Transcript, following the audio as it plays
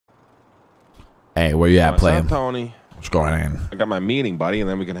Hey, where you at, What's player? up, Tony? What's going on? I got my meeting, buddy, and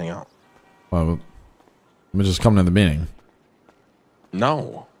then we can hang out. Well, let me just come to the meeting.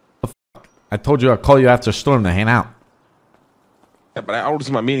 No. I told you I'd call you after storm to hang out. Yeah, but I already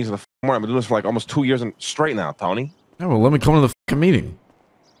see my meetings in the morning. I've been doing this for like almost 2 years straight now, Tony. Yeah, well, let me come to the fucking meeting.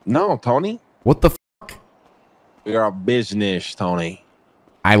 No, Tony. What the fuck? We are a business, Tony.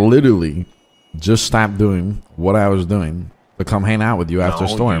 I literally just stopped doing what I was doing to come hang out with you after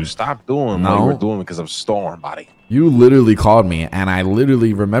storm. You stopped doing what you were doing because of storm, buddy. You literally called me, and I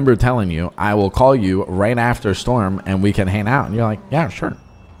literally remember telling you, I will call you right after storm, and we can hang out. And you're like, yeah, sure.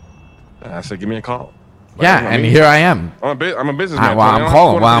 I said, give me a call. But yeah, and here I am. I'm a businessman. Well, I'm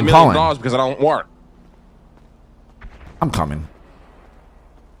calling. Well, I'm calling. Because I don't work. I'm coming.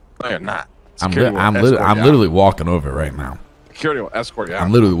 No, you're not. I'm literally walking over right now. Security will escort you out.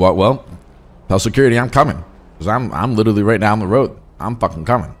 I'm literally well. Tell security I'm coming, because I'm literally right down the road. I'm fucking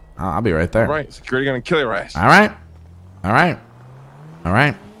coming. I'll be right there. All right, security gonna kill your ass. All right. I'll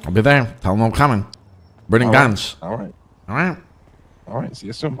be there. Tell them I'm coming. Bringing guns. All right. All right. See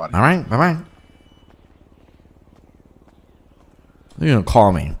you soon, buddy. All right. Bye bye. You're gonna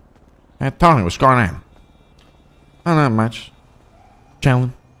call me. Hey, Tony, what's going on? Oh, not much.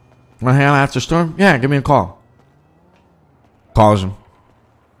 Chilling. Want to hang out after storm? Yeah, give me a call. Calls him.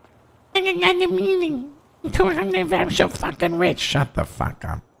 I'm so fucking rich. Shut the fuck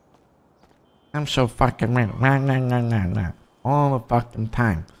up. I'm so fucking rich. Nah. All the fucking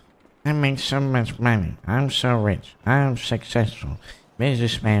time. I make so much money. I'm so rich. I'm successful.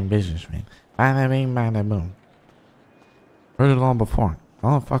 Businessman. Bada bing, bada boom. Heard it all before.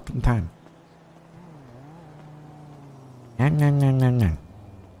 All the fucking time. Nah.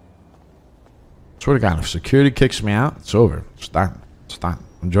 Swear to God, if security kicks me out, it's over. It's done.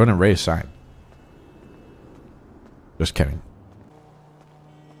 I'm joining Ray's side. Just kidding.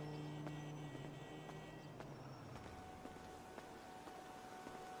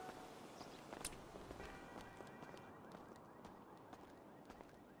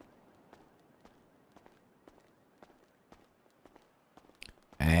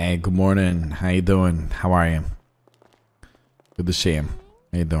 Hey, good morning. How you doing? How are you? Good to see you.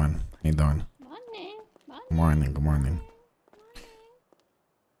 How you doing? Morning. Good morning.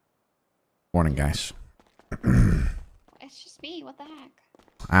 Morning, guys. It's just me. What the heck?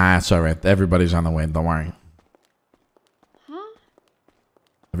 It's all right. Everybody's on the way. Don't worry. Huh?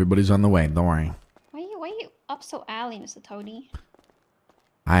 Everybody's on the way. Don't worry. Why are you up so early, Mr. Tony?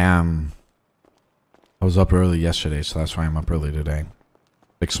 I was up early yesterday, so that's why I'm up early today.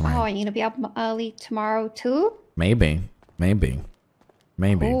 Fix my. Oh, are you gonna be up early tomorrow too? Maybe.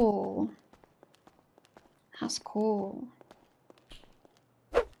 Cool. That's cool.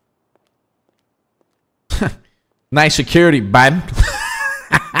 Nice security, bud.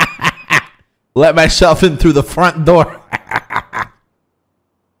 Let myself in through the front door.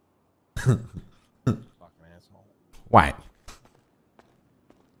 Fucking asshole. Why?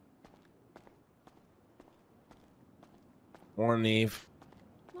 Morning, Eve.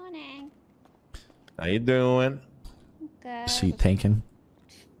 Morning. How you doing? Good. Seat taken.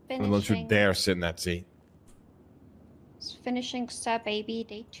 Don't you dare sit in that seat. Finishing Sir Baby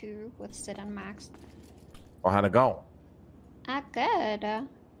Day 2 with Sid and Max. Well, how'd it go? Good.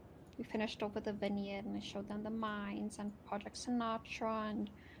 We finished over the vineyard and I showed them the mines and Project Sinatra and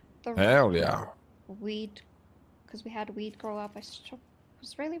the Hell yeah. weed, because we had weed grow up. It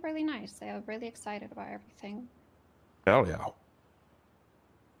was really, really nice. They were really excited about everything. Hell yeah.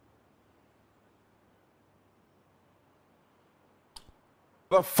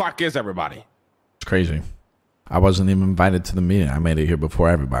 The fuck is everybody? It's crazy. I wasn't even invited to the meeting. I made it here before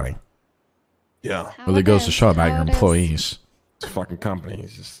everybody. Yeah. Really goes to show about your employees. This fucking company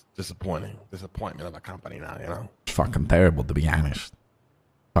is just disappointing. Disappointment of a company now, you know? It's fucking terrible, to be honest.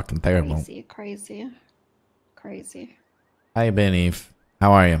 Fucking terrible. Crazy. How you been, Eve?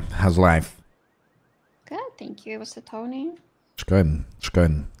 How are you? How's life? Good, thank you, Mr. Tony. It's good.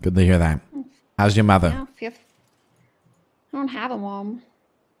 Good to hear that. How's your mother? Yeah, I don't have a mom.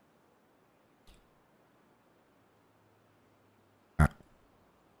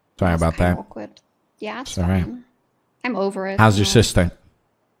 Sorry about that. Awkward. Yeah, it's alright. fine. I'm over it. How's your sister?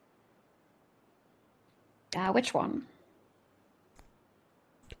 Which one?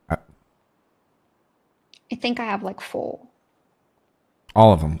 I think I have like 4.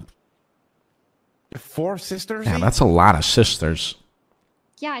 All of them. 4 sisters? Yeah, that's a lot of sisters.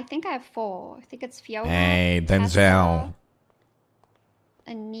 Yeah, I think I have 4. I think it's Fiona. Hey, Denzel. Tessa,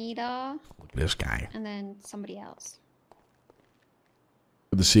 Anita. Look at this guy. And then somebody else.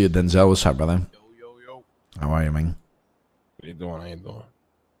 Good to see you, Denzel. What's up, brother? Yo. How are you, man? How you doing?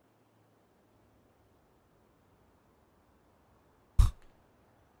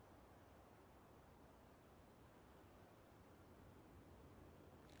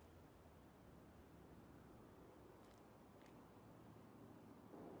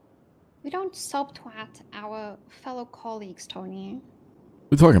 We don't subtweet our fellow colleagues, Tony. What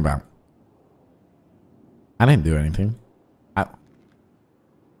are you talking about? I didn't do anything.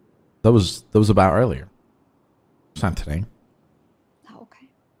 That was about earlier. It's not today. Oh, okay.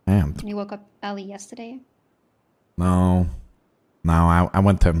 And And you woke up early yesterday? no, I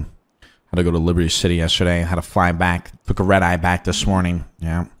went to had to go to Liberty City yesterday. Had to fly back. Took a red eye back this morning.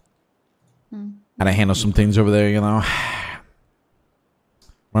 Yeah. Had to handle some things over there, you know.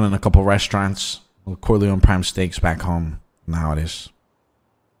 Running a couple restaurants. Corleone Prime Steaks back home. Now it is.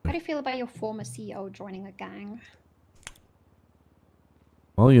 How do you feel about your former CEO joining a gang?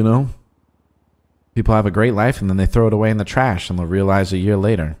 Well, you know, people have a great life and then they throw it away in the trash and they'll realize a year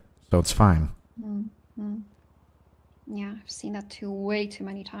later. So it's fine. Yeah, I've seen that too way too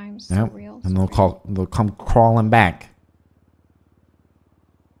many times. Yeah. So real. And so real. they'll come crawling back.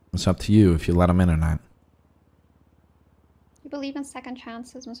 It's up to you if you let them in or not. You believe in second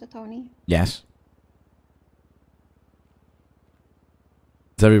chances, Mr. Tony? Yes.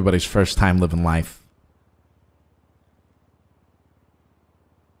 It's everybody's first time living life.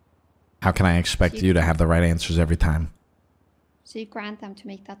 How can I expect you to have the right answers every time? So you grant them to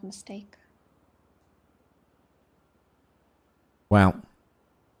make that mistake? Well,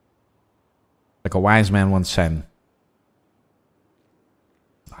 like a wise man once said,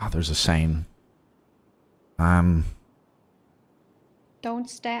 there's a saying. Don't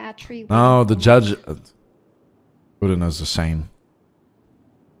stare at tree. No, the judge. Buddha knows the saying.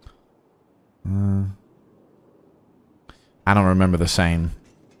 I don't remember the saying.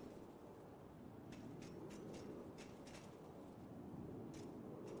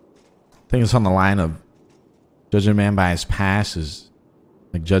 I think it's on the line of judging a man by his past is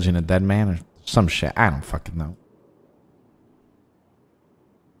like judging a dead man or some shit. I don't fucking know.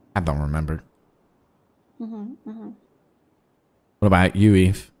 I don't remember. What about you,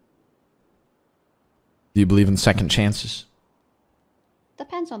 Eve? Do you believe in second chances?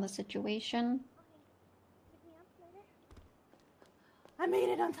 Depends on the situation. I made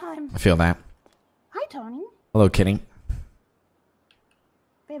it on time. I feel that. Hi, Tony. Hello, Kitty.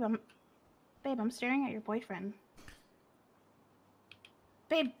 Babe, I'm staring at your boyfriend.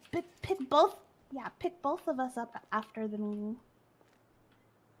 Babe, pick both of us up after the meeting.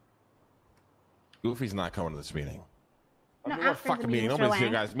 Goofy's not coming to this meeting. No, I'm going to after fucking the meeting. meeting, Nobody's here,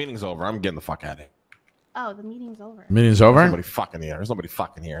 Joanne. guys. Meeting's over. I'm getting the fuck out of here. Oh, the meeting's over. Meeting's over? There's nobody fucking here. There's nobody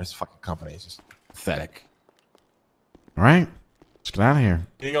fucking here. This fucking company is just pathetic. All right. Let's get out of here.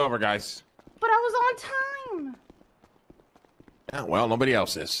 Meeting over, guys. But I was on time. Yeah, well, nobody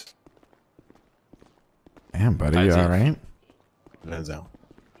else is. Damn, buddy. You That's all it. right? Denzel.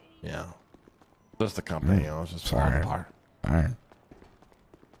 Yeah. Just the company, you know, it's just falling Sorry. apart. All right.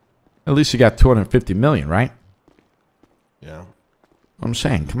 At least you got 250 million, right? Yeah. What I'm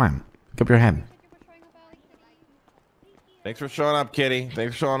saying. Come on. Pick up your head. Thanks for showing up, Kitty.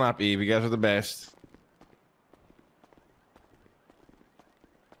 Thanks for showing up, Eve. You guys are the best.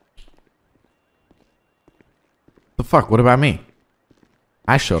 The fuck? What about me?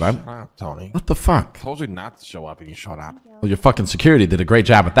 I showed up. Shut up, Tony. What the fuck? Told you not to show up and you showed up. Well, your fucking security did a great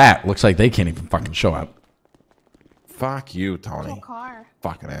job at that. Looks like they can't even fucking show up. Fuck you, Whole Tony. car.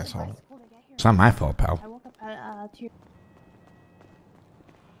 Fucking asshole. Cool to get here. It's not my fault, pal. I woke up at 2.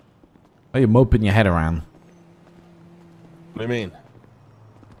 Why are you moping your head around? What do you mean?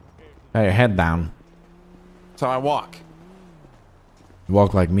 Got your head down. That's how I walk. You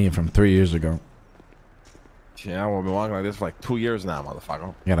walk like me from 3 years ago. Yeah, well, I've been walking like this for like 2 years now, motherfucker.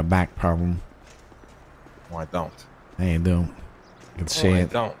 You got a back problem. No, I don't. Hey, you do. I can see I it.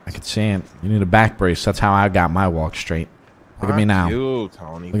 don't. I can see it. You need a back brace. That's how I got my walk straight. Look at me now. You,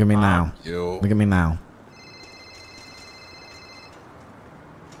 Tony. Look at me Fuck now. You. Look at me now.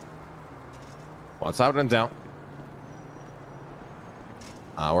 What's happening down?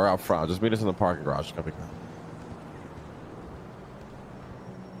 We're out front. Just meet us in the parking garage. Come pick me up.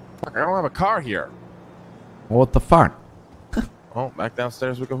 Fuck, I don't have a car here. Well, what the fuck? Oh, back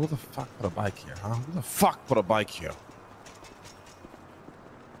downstairs we go. Who the fuck put a bike here, huh? Who the fuck put a bike here? It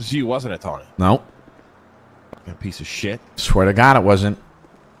was you, wasn't it, Tony? No. Fucking piece of shit. Swear to God it wasn't.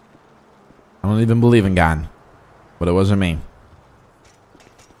 I don't even believe in God. But it wasn't me.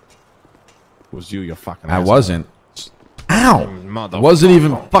 It was you fucking I asshole. wasn't. Ow! Motherfucker. It wasn't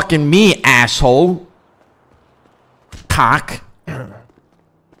even fucking me, asshole. Cock.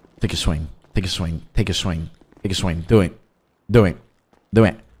 Take a swing. Take a swing. Take a swing. Take a swing. Do it. Do it. Do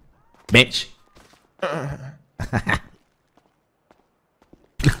it. Bitch.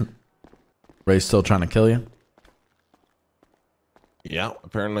 Ray's still trying to kill you? Yeah,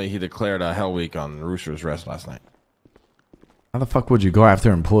 apparently he declared a Hell Week on Rooster's Rest last night. How the fuck would you go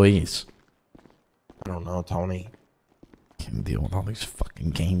after employees? I don't know, Tony. Can't deal with all these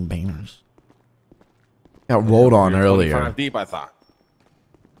fucking game bangers. Got rolled on earlier. 25 deep, I thought.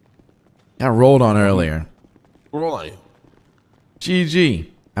 Got rolled on earlier. Roll on you. GG.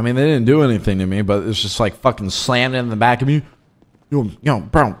 I mean, they didn't do anything to me, but it's just like fucking slammed in the back of me. Yo,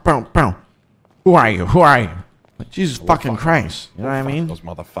 bro. Who are you? Like, Jesus fucking Christ. You know what I mean? Those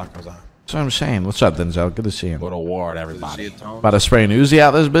motherfuckers are. That's what I'm saying. What's up, Denzel? Good to see you. Go to war, everybody. About to spray an Uzi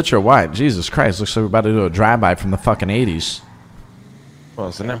out this bitch or what? Jesus Christ. Looks like we're about to do a drive-by from the fucking 80s. Well,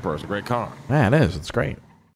 it's an Emperor. It's a great car. Yeah, it is. It's great.